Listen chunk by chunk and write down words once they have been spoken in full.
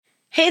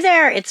Hey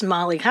there, it's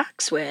Molly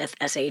Cox with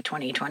SA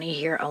 2020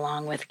 here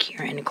along with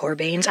Kieran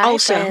Corbanes, Hi,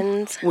 also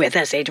friends. with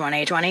SA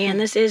 2020. And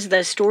this is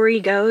The Story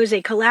Goes,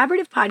 a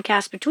collaborative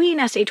podcast between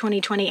SA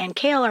 2020 and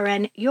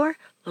KLRN, your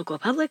local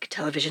public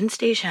television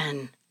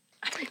station.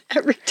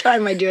 Every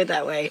time I do it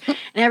that way, and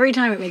every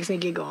time it makes me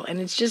giggle, and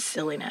it's just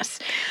silliness.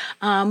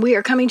 We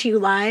are coming to you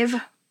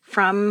live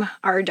from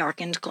our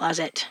darkened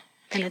closet,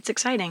 and it's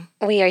exciting.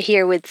 We are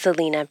here with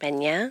Celina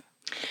Pena.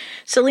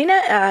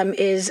 Celina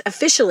is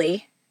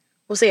officially...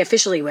 We'll say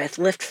officially with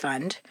Lift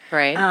Fund.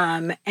 Right.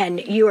 And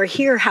you are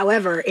here,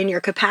 however, in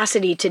your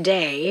capacity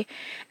today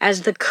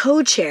as the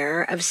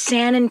co-chair of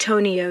San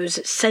Antonio's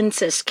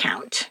census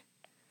count.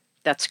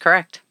 That's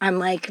correct. I'm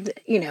like,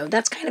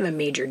 that's kind of a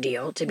major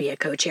deal to be a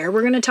co-chair.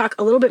 We're going to talk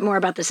a little bit more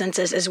about the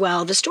census as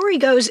well. The Story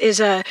Goes is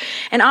an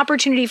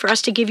opportunity for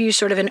us to give you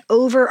sort of an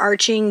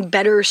overarching,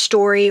 better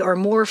story or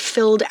more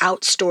filled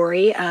out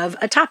story of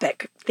a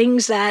topic.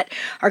 Things that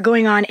are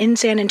going on in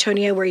San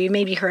Antonio where you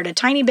maybe heard a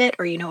tiny bit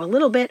or you know a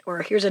little bit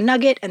or here's a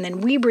nugget, and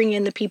then we bring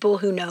in the people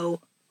who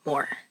know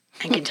more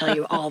and can tell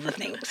you all the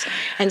things.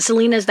 And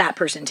Celina's that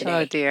person today.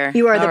 Oh, dear.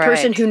 You are the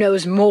person who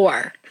knows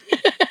more.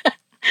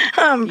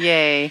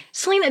 Yay.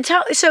 Celina,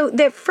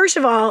 first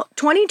of all,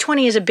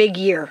 2020 is a big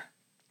year.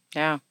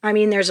 Yeah. I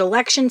mean, there's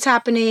elections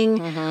happening.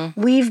 Mm-hmm.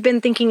 We've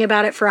been thinking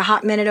about it for a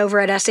hot minute over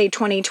at SA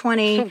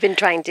 2020. We've been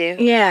trying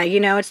to. Yeah,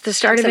 it's the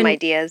start of some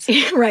ideas.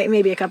 Right,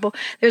 maybe a couple.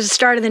 There's the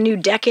start of the new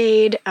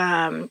decade,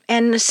 and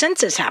the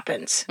census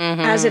happens,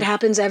 as it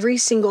happens every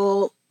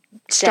single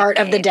start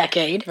of the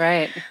decade.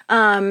 Right.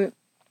 And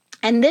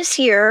this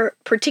year,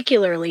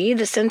 particularly,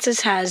 the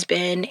census has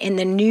been in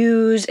the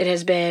news. It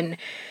has been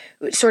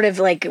sort of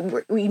like,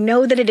 we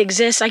know that it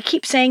exists. I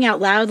keep saying out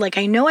loud, like,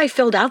 I know I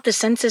filled out the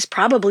census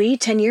probably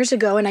 10 years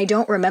ago and I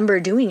don't remember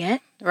doing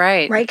it.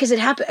 Right. Right? Because it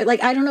happened.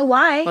 Like, I don't know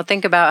why. Well,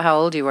 think about how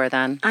old you were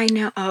then. I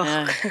know. Oh.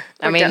 Yeah.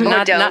 I mean,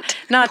 not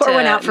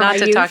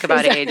to talk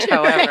about age,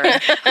 however.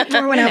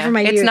 Pour one out for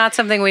my youth. It's not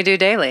something we do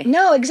daily.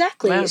 No,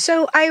 exactly. Wow.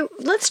 So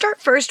let's start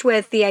first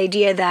with the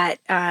idea that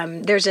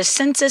there's a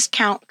census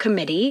count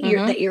committee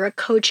that you're a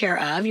co-chair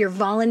of. You're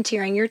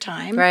volunteering your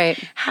time. Right.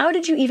 How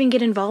did you even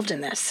get involved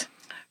in this?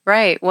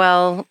 Right.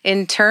 Well,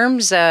 in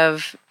terms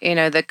of,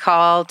 the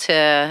call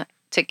to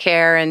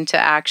care and to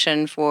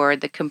action for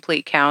the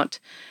complete count,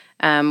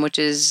 which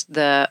is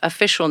the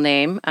official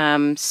name,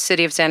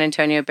 City of San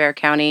Antonio, Bexar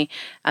County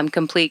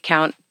Complete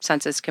Count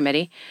Census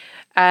Committee.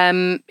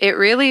 It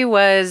really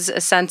was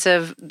a sense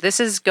of this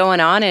is going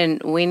on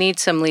and we need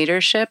some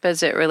leadership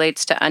as it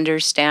relates to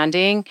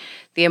understanding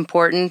the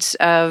importance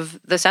of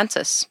the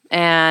census.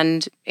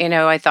 And,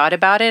 I thought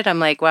about it. I'm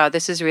like, wow,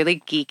 this is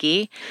really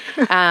geeky.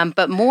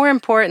 But more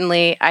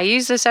importantly, I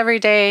use this every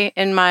day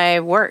in my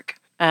work.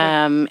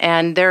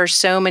 And there are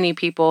so many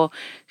people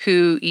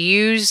who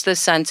use the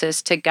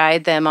census to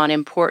guide them on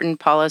important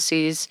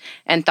policies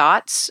and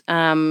thoughts,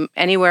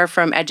 anywhere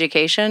from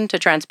education to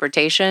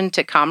transportation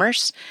to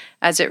commerce,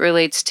 as it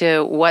relates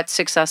to what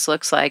success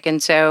looks like.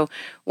 And so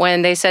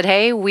when they said,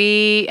 hey,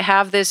 we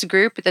have this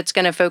group that's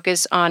going to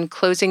focus on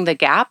closing the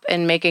gap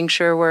and making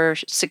sure we're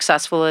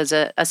successful as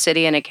a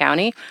city and a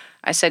county,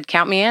 I said,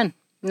 count me in.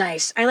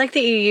 Nice. I like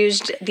that you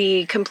used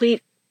the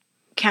complete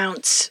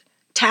counts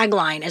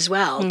tagline as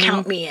well,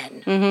 count me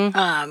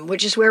in,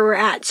 which is where we're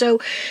at. So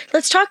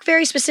let's talk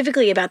very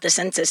specifically about the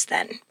census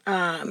then.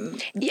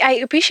 I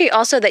appreciate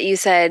also that you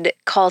said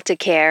call to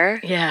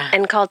care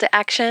and call to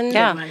action.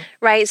 Yeah.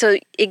 Right. So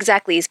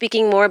exactly.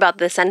 Speaking more about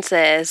the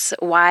census,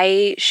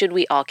 why should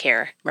we all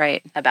care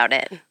about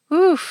it?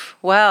 Oof.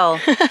 Well,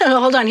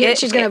 hold on. Here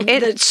she's going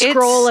to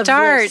scroll it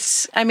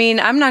starts, of this. I mean,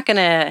 I'm not going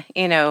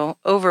to,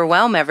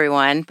 overwhelm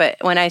everyone, but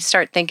when I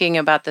start thinking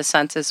about the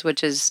census,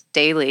 which is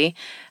daily,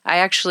 I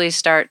actually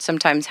start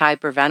sometimes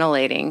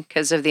hyperventilating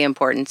because of the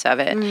importance of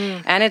it.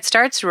 And it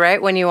starts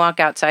right when you walk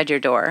outside your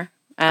door,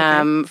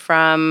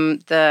 from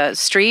the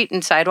street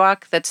and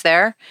sidewalk that's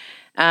there,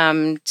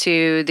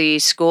 to the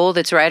school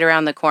that's right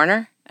around the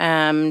corner,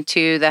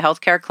 to the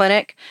healthcare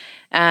clinic,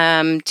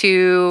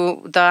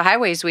 to the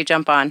highways we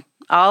jump on.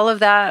 All of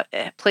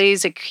that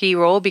plays a key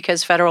role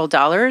because federal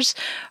dollars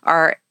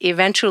are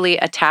eventually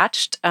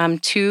attached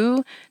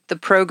to the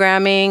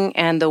programming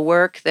and the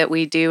work that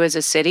we do as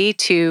a city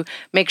to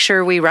make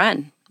sure we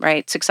run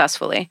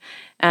successfully.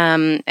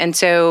 And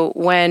so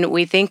when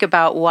we think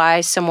about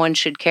why someone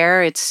should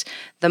care, it's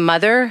the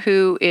mother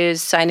who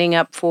is signing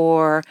up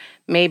for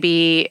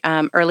maybe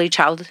early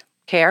child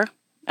care,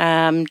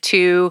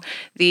 to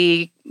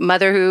the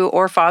mother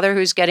or father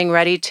who's getting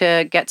ready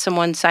to get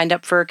someone signed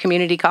up for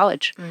community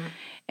college.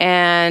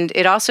 And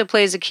it also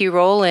plays a key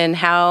role in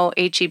how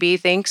HEB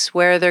thinks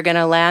where they're going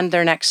to land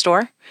their next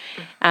store,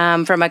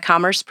 from a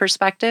commerce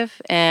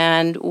perspective,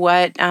 and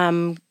what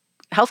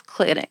health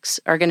clinics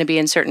are going to be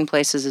in certain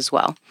places as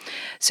well.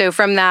 So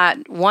from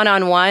that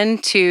one-on-one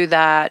to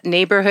that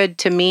neighborhood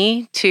to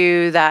me,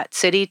 to that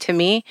city to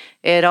me,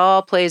 it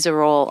all plays a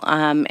role.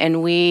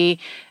 And we,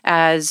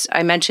 as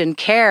I mentioned,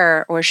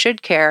 care or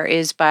should care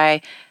is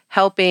by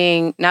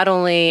helping not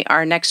only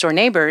our next door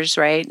neighbors,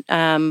 right,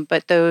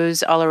 but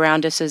those all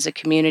around us as a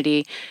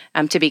community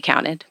to be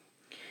counted.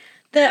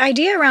 The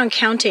idea around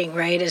counting,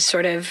 right, is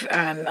sort of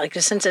like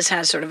the census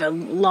has sort of a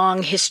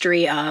long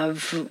history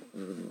of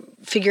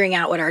figuring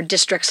out what our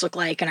districts look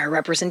like and our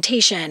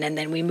representation. And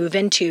then we move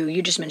into,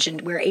 you just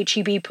mentioned where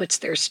HEB puts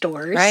their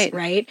stores,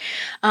 right?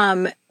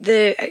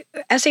 The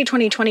SA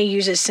 2020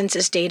 uses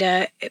census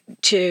data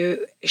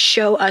to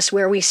show us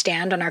where we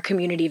stand on our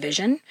community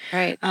vision.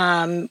 Right.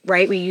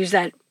 We use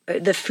that.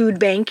 The food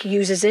bank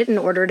uses it in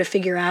order to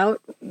figure out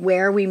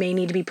where we may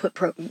need to be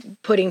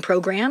putting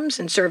programs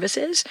and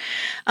services.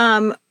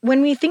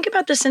 When we think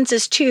about the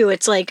census too,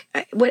 it's like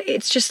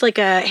it's just like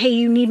hey,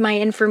 you need my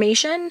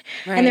information.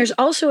 Right. And there's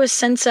also a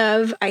sense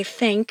of, I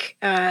think,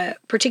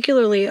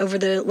 particularly over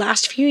the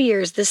last few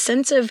years, this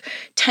sense of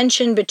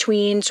tension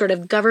between sort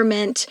of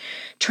government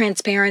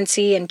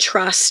transparency and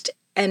trust.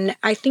 And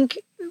I think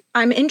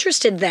I'm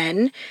interested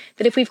then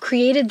that if we've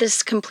created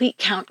this complete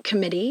count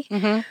committee,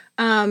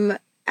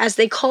 as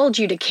they called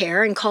you to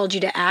care and called you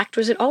to act,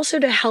 was it also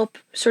to help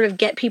sort of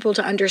get people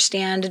to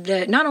understand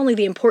not only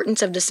the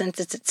importance of the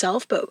census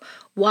itself, but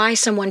why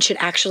someone should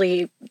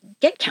actually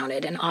get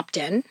counted and opt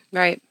in?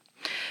 Right.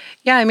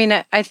 Yeah, I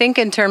mean, I think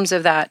in terms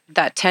of that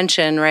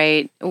tension,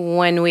 right,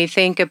 when we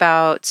think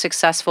about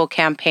successful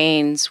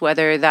campaigns,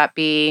 whether that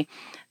be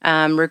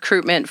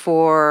recruitment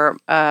for,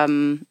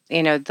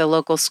 the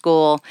local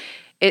school,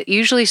 it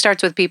usually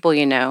starts with people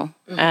you know,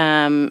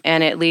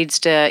 and it leads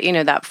to,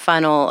 that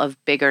funnel of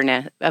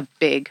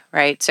big,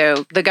 right?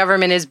 So the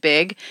government is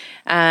big,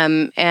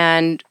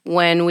 and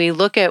when we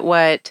look at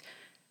what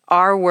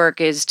our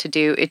work is to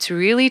do, it's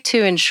really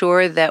to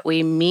ensure that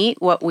we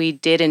meet what we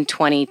did in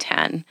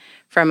 2010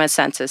 from a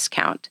census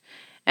count.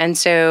 And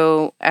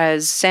so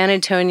as San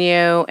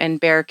Antonio and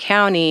Bexar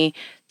County,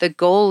 the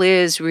goal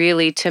is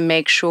really to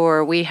make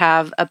sure we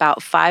have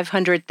about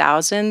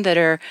 500,000 that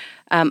are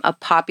a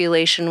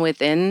population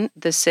within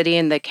the city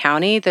and the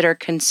county that are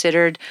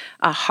considered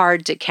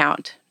hard to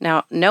count.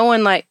 Now, no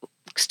one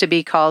likes to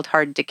be called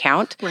hard to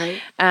count.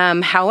 Right.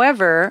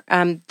 However,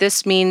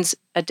 this means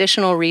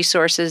additional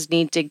resources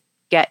need to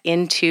get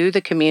into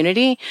the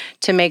community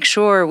to make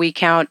sure we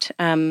count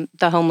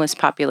the homeless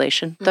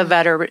population, the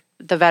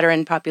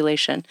veteran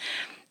population.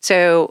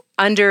 So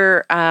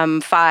under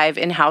 5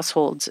 in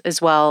households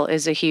as well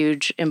is a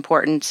huge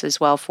importance as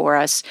well for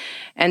us.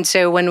 And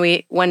so when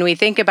we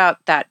think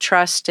about that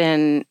trust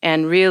and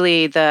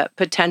really the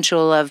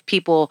potential of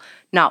people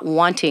not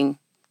wanting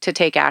to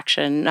take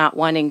action, not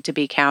wanting to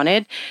be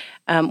counted,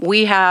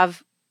 we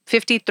have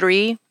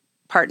 53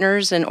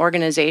 partners and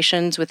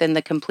organizations within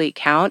the Complete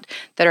Count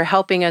that are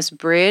helping us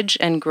bridge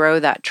and grow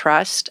that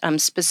trust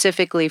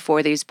specifically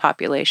for these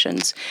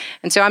populations.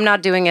 And so I'm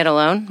not doing it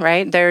alone,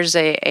 right? There's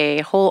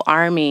a whole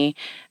army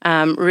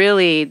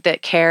really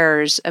that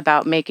cares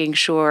about making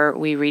sure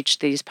we reach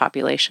these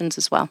populations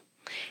as well.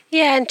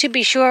 Yeah, and to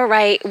be sure,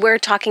 right, we're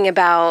talking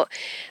about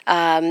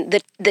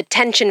the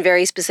tension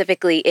very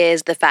specifically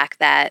is the fact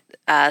that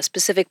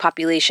specific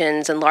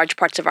populations and large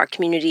parts of our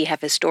community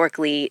have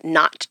historically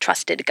not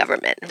trusted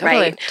government,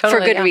 right? Totally,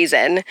 for good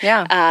reason.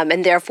 Yeah.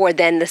 And therefore,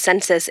 then the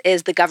census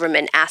is the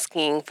government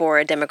asking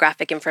for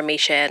demographic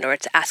information, or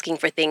it's asking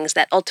for things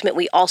that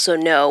ultimately also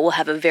know will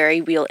have a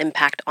very real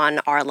impact on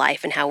our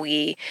life and how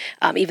we,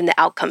 even the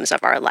outcomes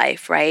of our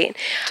life, right?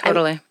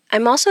 Totally.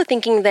 I'm also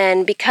thinking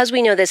then, because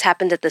we know this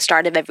happens at the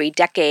start of every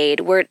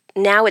decade,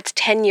 now it's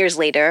 10 years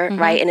later,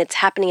 right, and it's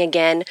happening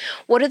again.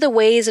 What are the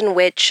ways in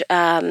which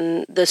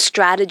the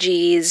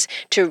strategies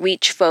to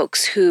reach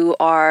folks who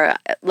are,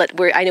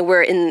 I know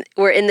we're in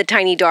the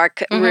tiny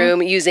dark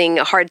room using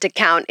hard to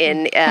count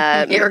in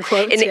air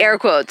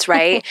quotes,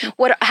 right?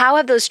 How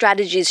have those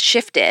strategies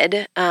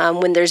shifted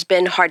when there's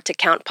been hard to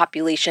count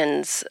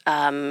populations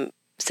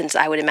since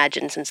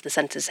the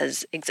census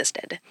has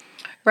existed?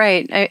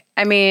 Right.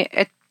 I mean,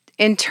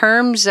 in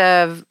terms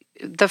of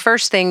the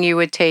first thing you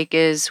would take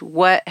is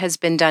what has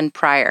been done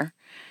prior.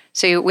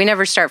 So we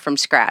never start from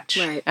scratch,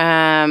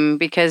 right.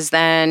 Because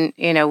then,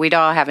 we'd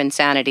all have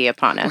insanity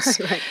upon us.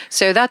 Right.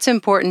 So that's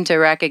important to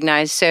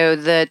recognize. So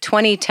the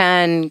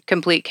 2010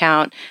 Complete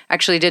Count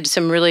actually did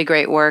some really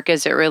great work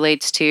as it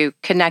relates to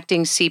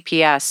connecting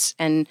CPS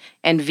and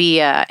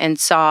VIA and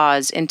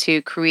SAWS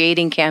into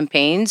creating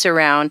campaigns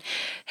around,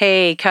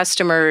 hey,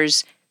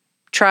 customers,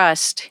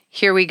 trust,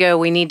 here we go,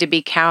 we need to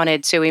be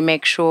counted, so we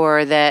make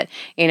sure that,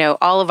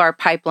 all of our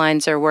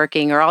pipelines are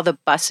working or all the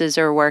buses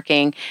are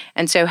working.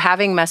 And so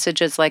having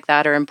messages like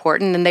that are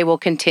important, and they will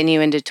continue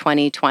into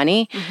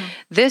 2020.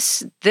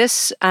 This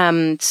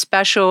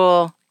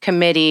special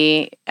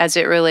committee, as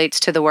it relates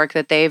to the work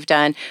that they've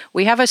done,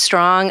 we have a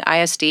strong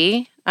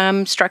ISD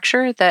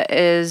structure that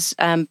has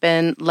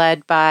been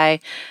led by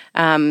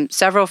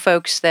several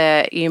folks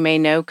that you may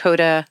know.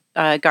 Coda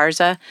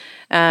Garza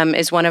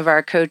is one of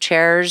our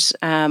co-chairs.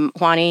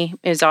 Torres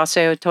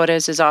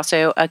is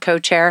also a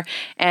co-chair,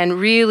 and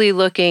really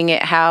looking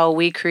at how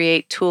we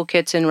create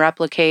toolkits and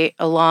replicate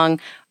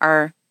along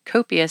our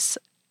copious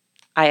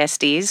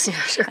ISDs,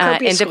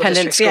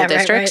 independent school school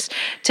districts,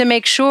 to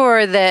make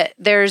sure that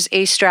there's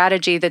a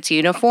strategy that's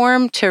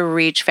uniform to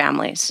reach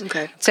families.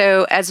 Okay.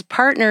 So as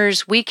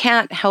partners, we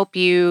can't help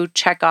you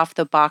check off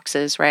the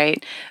boxes,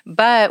 right?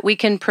 But we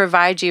can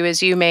provide you,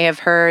 as you may have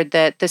heard,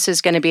 that this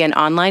is going to be an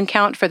online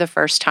count for the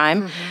first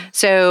time.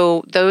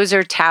 So those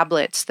are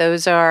tablets.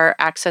 Those are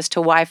access to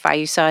Wi-Fi.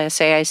 You saw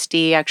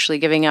SAISD actually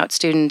giving out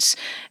students,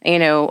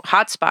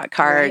 hotspot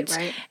cards.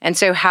 Right. And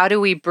so how do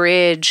we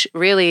bridge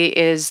really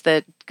is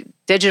the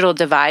digital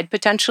divide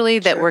potentially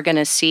that we're going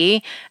to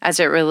see as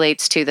it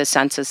relates to the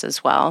census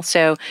as well.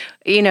 So,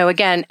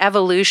 again,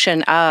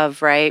 evolution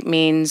of, right,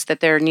 means that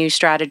there are new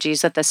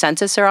strategies that the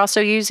census are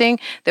also using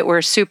that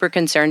we're super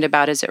concerned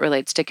about as it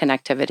relates to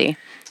connectivity.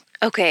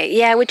 Okay,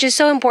 yeah, which is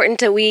so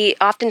important that we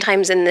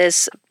oftentimes in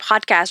this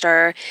podcast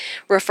are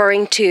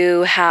referring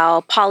to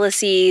how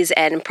policies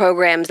and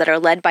programs that are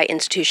led by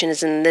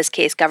institutions, in this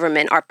case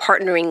government, are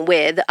partnering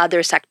with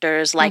other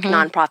sectors like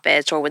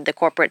nonprofits or with the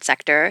corporate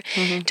sector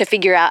to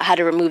figure out how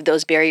to remove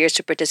those barriers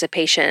to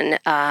participation,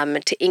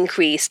 to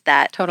increase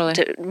that,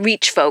 to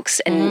reach folks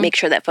and make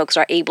sure that folks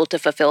are able to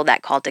fulfill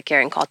that call to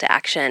care and call to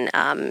action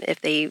if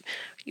they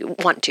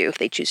want to, if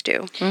they choose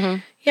to.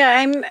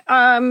 Yeah,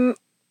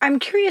 I'm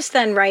curious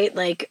then, right?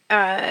 Like,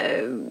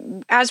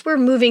 as we're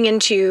moving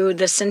into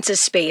the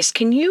census space,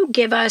 can you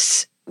give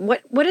us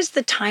what does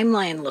the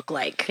timeline look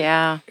like?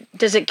 Yeah.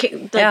 Does it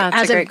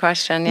that's a great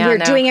question. Yeah, we're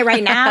doing it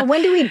right now.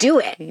 When do we do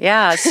it?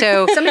 Yeah.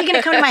 So somebody going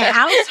to come to my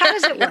house? How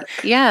does it work?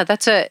 Yeah,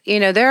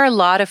 there are a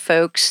lot of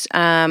folks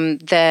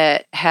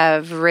that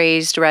have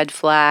raised red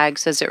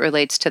flags as it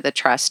relates to the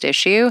trust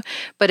issue,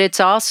 but it's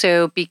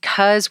also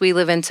because we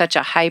live in such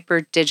a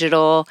hyper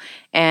digital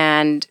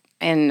and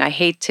I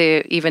hate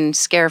to even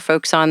scare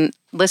folks on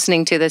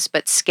listening to this,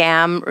 but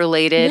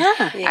scam-related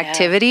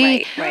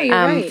activity.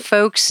 Right.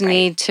 Folks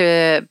need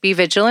to be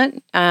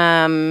vigilant.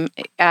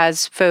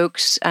 As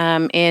folks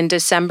in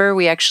December,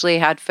 we actually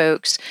had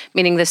folks,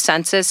 meaning the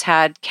census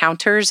had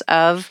counters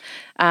of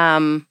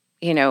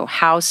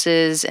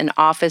houses and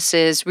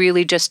offices,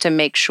 really just to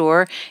make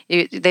sure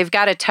they've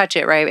got to touch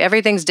it, right?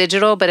 Everything's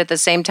digital, but at the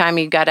same time,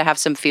 you've got to have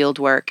some field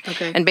work.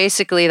 Okay. And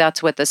basically,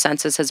 that's what the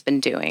census has been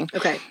doing.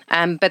 Okay.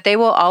 But they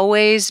will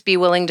always be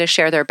willing to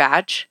share their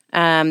badge.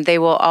 They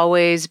will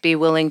always be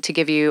willing to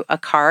give you a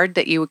card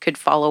that you could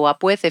follow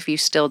up with if you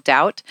still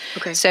doubt.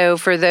 Okay. So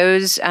for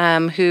those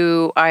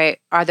who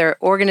are there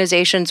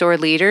organizations or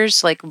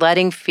leaders, like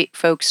letting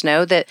folks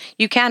know that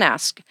you can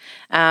ask.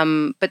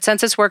 But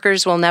census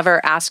workers will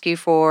never ask you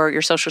for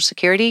your Social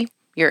Security,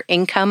 your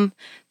income,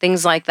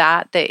 things like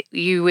that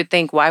you would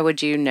think, why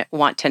would you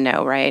want to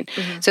know, right?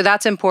 So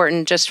that's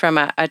important just from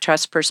a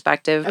trust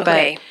perspective.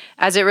 Okay. But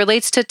as it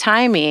relates to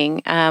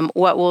timing,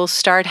 what will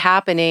start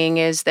happening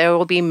is there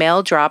will be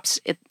mail drops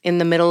in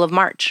the middle of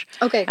March.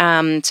 Okay.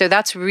 So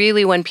that's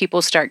really when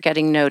people start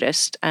getting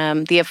noticed.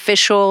 The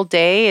official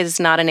day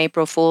is not an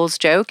April Fool's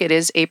joke. It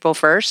is April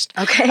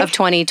 1st of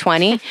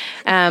 2020.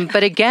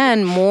 But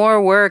again, more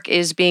work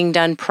is being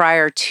done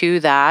prior to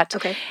that.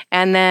 Okay.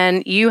 And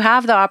then you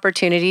have the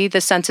opportunity,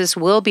 the census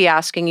will be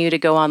asking you to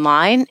go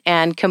online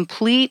and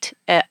complete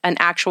an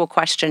actual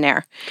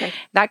questionnaire. Okay.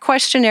 That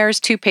questionnaire is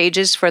 2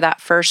 pages for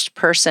that first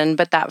person,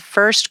 but that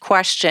first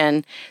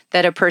question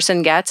that a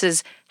person gets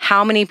is,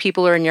 how many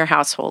people are in your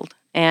household?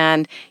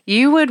 And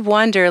you would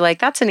wonder,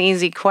 that's an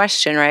easy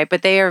question, right?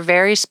 But they are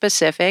very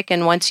specific.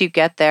 And once you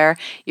get there,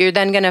 you're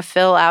then going to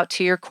fill out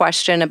to your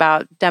question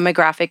about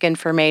demographic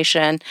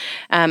information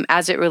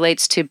as it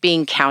relates to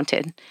being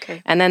counted.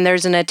 Okay. And then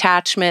there's an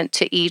attachment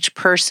to each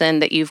person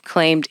that you've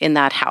claimed in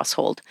that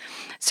household.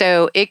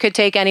 So it could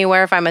take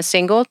anywhere, if I'm a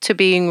single, to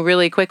being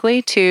really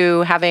quickly,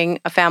 to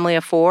having a family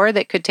of 4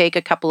 that could take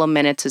a couple of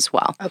minutes as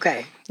well.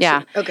 Okay.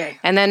 Yeah. Okay.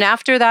 And then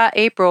after that,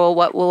 April,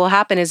 what will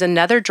happen is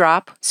another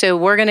drop. So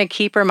we're going to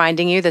keep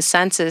reminding you, the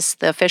census,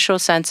 the official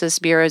Census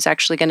Bureau is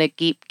actually going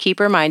to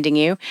keep reminding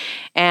you.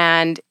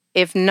 And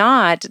if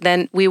not,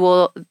 then we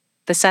will,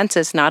 the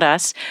census, not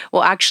us,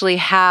 will actually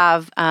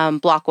have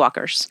block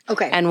walkers.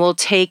 Okay. And we'll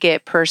take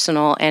it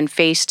personal and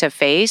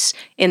face-to-face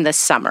in the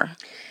summer.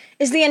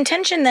 Is the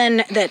intention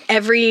then that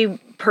every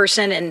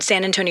person in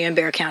San Antonio and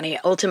Bexar County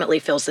ultimately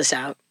fills this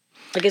out?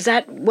 Is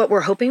that what we're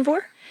hoping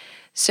for?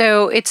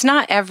 So it's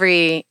not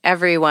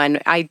everyone.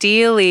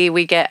 Ideally,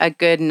 we get a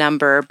good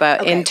number,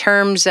 but in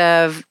terms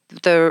of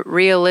the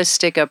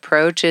realistic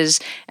approach is,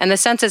 and the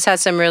census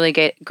has some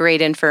really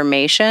great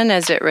information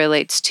as it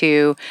relates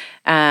to,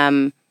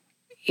 the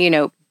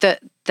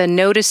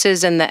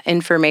notices and the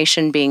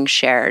information being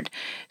shared.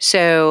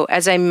 So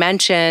as I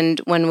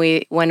mentioned, when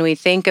we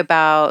think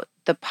about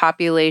the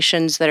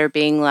populations that are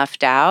being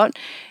left out,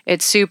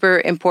 it's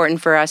super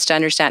important for us to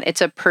understand it's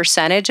a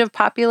percentage of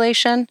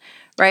population,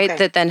 right,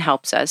 that then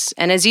helps us.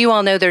 And as you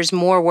all know, there's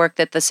more work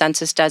that the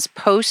census does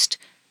post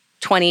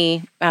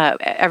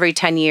every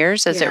 10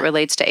 years as it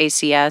relates to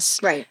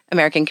ACS, right,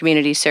 American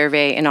Community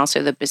Survey, and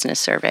also the business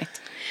survey.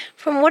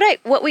 From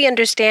what we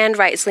understand,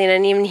 right, Celina,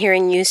 and even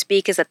hearing you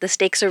speak, is that the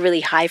stakes are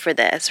really high for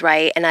this,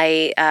 right?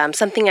 And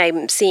something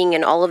I'm seeing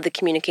in all of the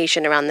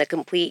communication around the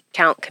Complete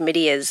Count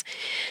Committee is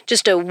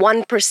just a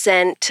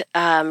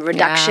 1%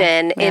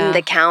 reduction in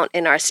the count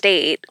in our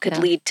state could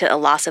lead to a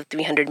loss of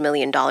 $300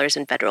 million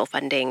in federal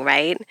funding,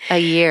 right? A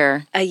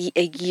year. A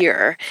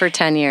year. For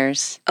 10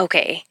 years.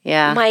 Okay.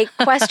 Yeah. My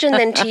question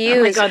then to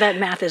you is... Oh my God, that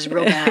math is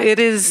real bad. It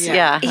is,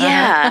 yeah.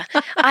 Yeah.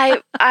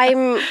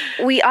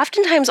 We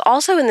oftentimes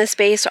also in this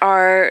space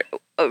are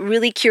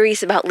really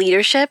curious about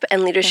leadership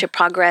and leadership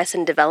progress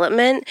and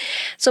development.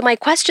 So my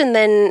question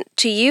then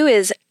to you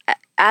is,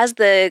 as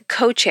the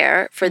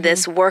co-chair for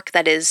this work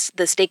that is,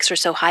 the stakes are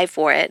so high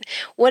for it,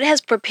 what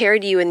has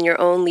prepared you in your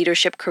own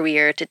leadership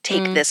career to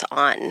take this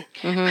on?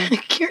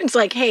 Kieran's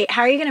like, hey,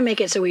 how are you going to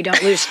make it so we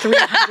don't lose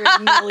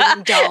 $300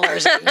 million?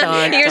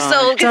 You're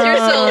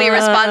solely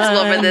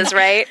responsible for this,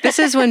 right? This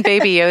is when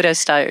Baby Yoda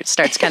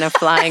starts kind of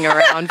flying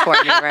around for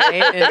me,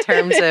 right? In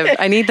terms of,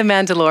 I need the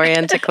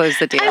Mandalorian to close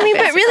the deal. I mean,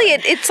 but really,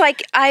 it's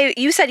like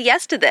you said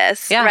yes to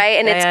this, right?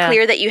 And it's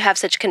clear that you have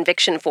such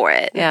conviction for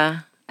it. Yeah.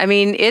 I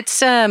mean, it's,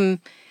 the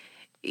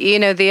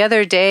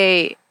other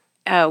day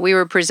we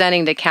were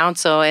presenting to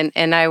council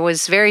and I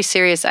was very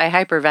serious. I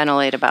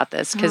hyperventilate about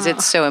this because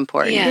it's so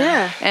important.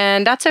 Yeah.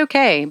 And that's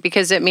okay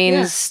because it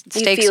means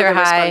stakes are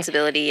high.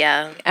 Responsibility,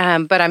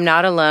 but I'm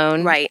not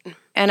alone. Right.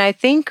 And I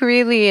think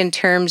really in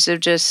terms of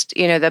just,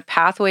 the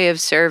pathway of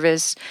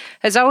service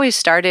has always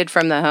started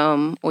from the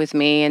home with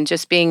me and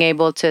just being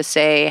able to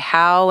say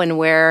how and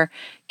where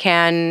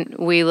can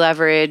we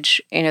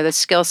leverage, the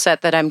skill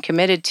set that I'm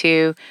committed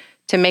to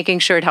making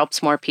sure it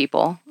helps more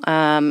people.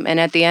 And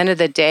at the end of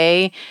the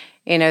day,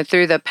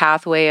 through the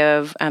pathway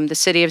of the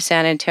City of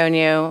San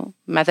Antonio,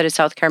 Methodist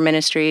Healthcare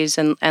Ministries,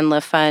 and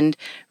LIFT Fund,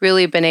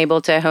 really been able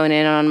to hone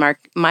in on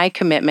my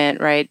commitment,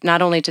 right,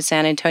 not only to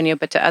San Antonio,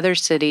 but to other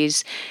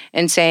cities,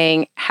 and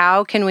saying,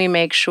 how can we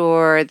make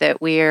sure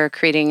that we are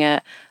creating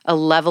a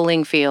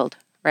leveling field,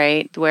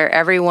 right, where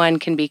everyone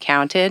can be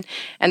counted?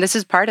 And this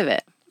is part of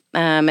it.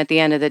 At the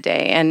end of the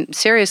day. And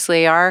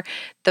seriously,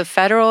 the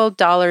federal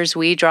dollars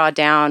we draw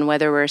down,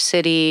 whether we're a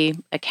city,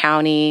 a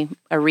county,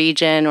 a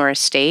region, or a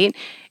state,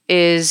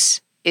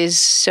 is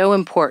so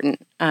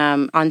important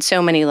on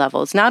so many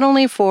levels, not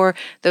only for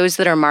those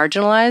that are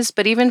marginalized,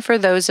 but even for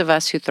those of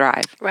us who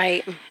thrive.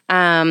 Right.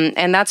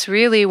 And that's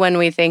really when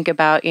we think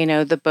about,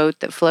 the boat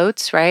that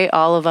floats, right?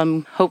 All of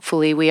them,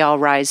 hopefully we all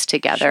rise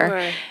together.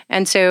 Sure.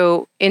 And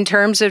so in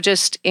terms of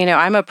just,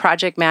 I'm a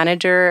project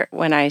manager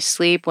when I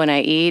sleep, when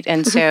I eat.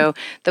 And so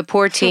the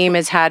poor team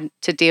has had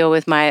to deal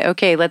with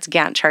okay, let's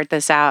Gantt chart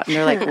this out. And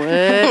they're like,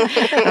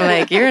 what? I'm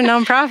like, you're a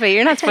nonprofit.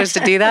 You're not supposed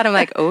to do that. I'm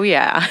like, oh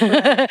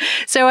yeah.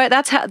 So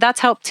that's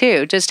helped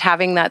too, just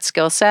having that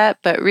skill set.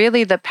 But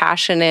really the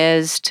passion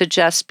is to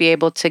just be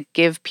able to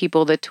give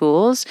people the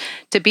tools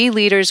to be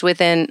leaders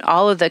within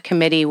all of the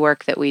committee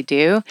work that we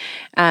do,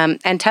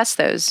 and test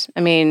those.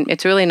 I mean,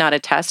 it's really not a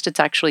test. It's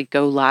actually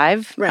go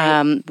live.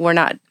 Right.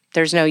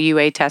 There's no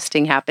UA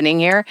testing happening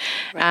here.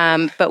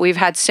 Right. But we've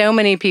had so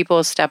many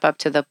people step up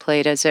to the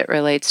plate as it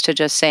relates to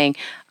just saying,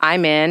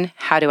 I'm in,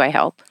 how do I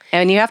help?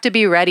 And you have to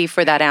be ready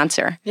for that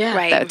answer,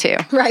 though, too.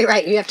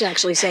 Right. You have to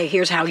actually say,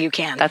 here's how you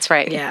can. That's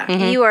right. Yeah.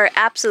 Mm-hmm. You are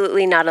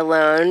absolutely not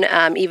alone,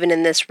 even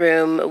in this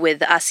room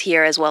with us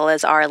here as well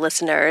as our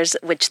listeners,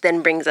 which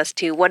then brings us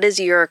to what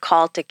is your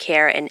call to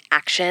care and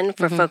action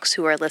for folks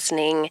who are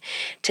listening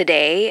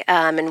today?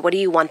 And what do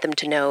you want them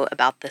to know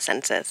about the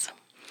census?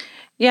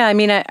 Yeah, I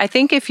mean, I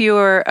think if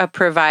you're a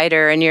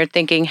provider and you're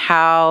thinking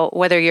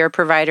whether you're a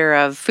provider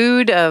of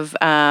food, of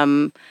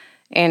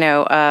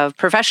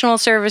professional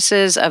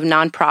services, of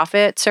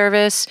nonprofit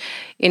service,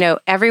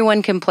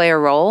 everyone can play a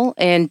role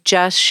in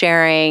just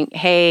sharing,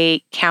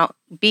 hey,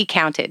 be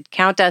counted,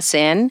 count us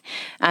in,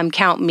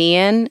 count me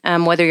in,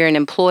 whether you're an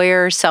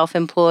employer,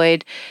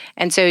 self-employed.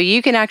 And so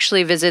you can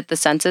actually visit the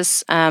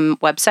Census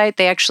website.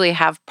 They actually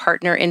have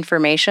partner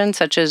information,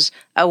 such as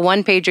a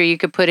one-pager you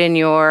could put in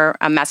your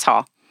mess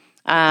hall.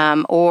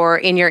 Or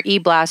in your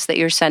e-blast that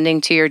you're sending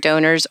to your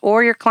donors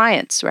or your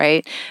clients,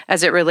 right?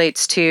 As it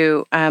relates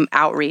to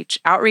outreach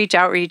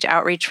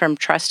from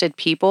trusted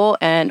people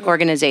and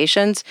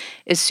organizations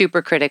is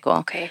super critical.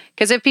 Okay.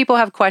 Because if people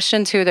have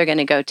questions, who they're going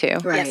to go to?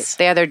 Right. Yes.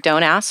 They either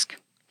don't ask,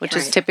 which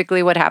is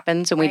typically what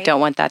happens, and we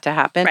don't want that to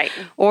happen. Right.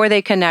 Or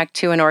they connect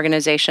to an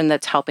organization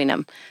that's helping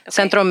them. Okay.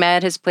 Central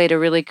Med has played a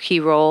really key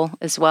role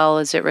as well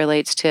as it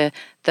relates to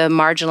the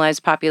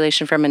marginalized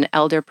population from an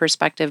elder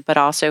perspective, but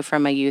also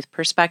from a youth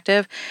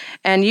perspective.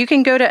 And you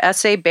can go to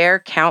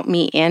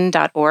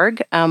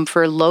sabearcountmein.org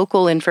for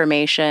local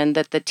information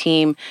that the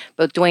team,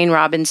 both Dwayne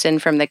Robinson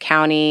from the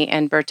county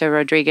and Berta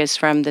Rodriguez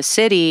from the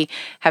city,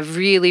 have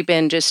really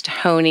been just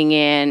honing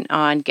in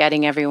on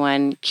getting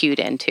everyone cued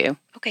into.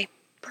 Okay.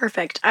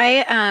 Perfect.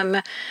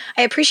 I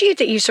appreciate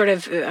that you sort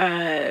of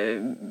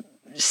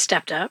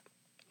stepped up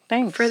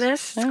Thanks. for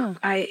this. Yeah.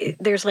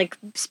 There's like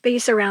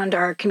space around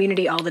our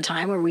community all the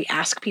time where we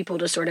ask people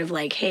to sort of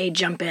like, hey,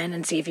 jump in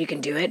and see if you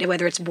can do it,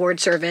 whether it's board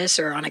service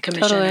or on a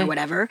commission or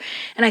whatever.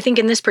 And I think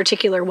in this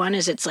particular one,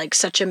 is it's like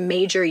such a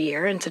major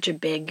year and such a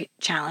big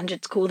challenge.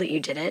 It's cool that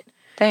you did it.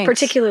 Thanks.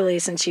 Particularly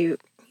since you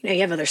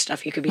have other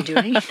stuff you could be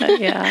doing.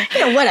 Yeah.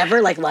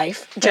 Whatever, like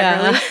life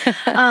generally.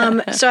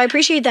 Yeah. So I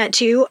appreciate that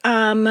too.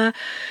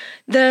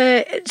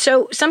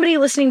 So somebody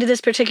listening to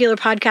this particular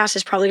podcast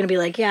is probably going to be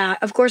like, yeah,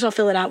 of course I'll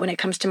fill it out when it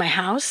comes to my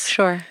house.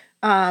 Sure.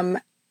 I'm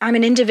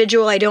an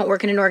individual. I don't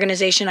work in an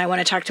organization. I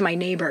want to talk to my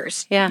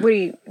neighbors. Yeah.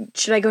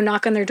 Should I go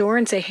knock on their door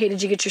and say, hey,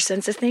 did you get your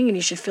census thing? And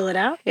you should fill it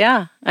out?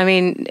 Yeah. I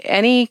mean,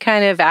 any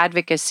kind of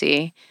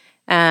advocacy,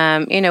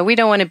 we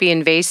don't want to be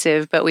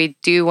invasive, but we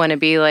do want to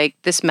be like,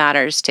 this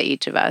matters to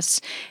each of us.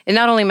 It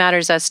not only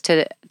matters us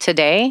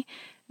today,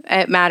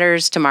 it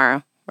matters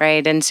tomorrow.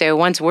 Right. And so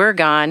once we're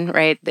gone,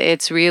 right,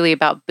 it's really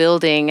about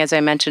building, as I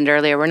mentioned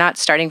earlier, we're not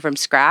starting from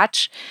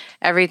scratch.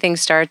 Everything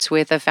starts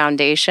with a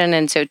foundation.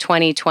 And so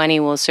 2020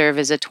 will serve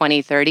as a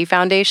 2030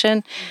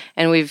 foundation.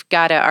 And we've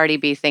got to already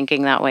be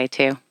thinking that way,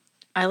 too.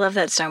 I love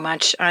that so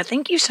much.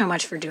 Thank you so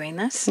much for doing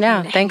this.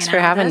 Yeah, thanks for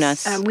having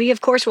us. We,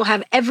 of course, will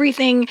have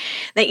everything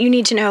that you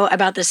need to know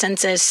about the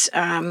census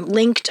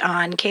linked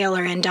on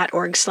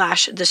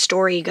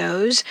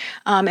klrn.org/thestorygos.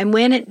 And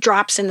when it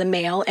drops in the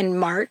mail in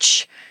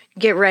March,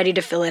 get ready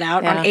to fill it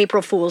out on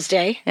April Fool's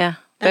Day. Yeah.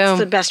 That's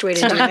the best way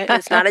to do it.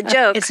 It's not a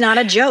joke. It's not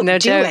a joke. No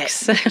do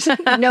jokes. It.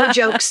 No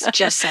jokes,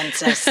 just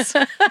census.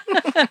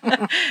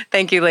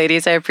 Thank you,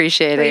 ladies. I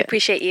appreciate it. We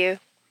appreciate you.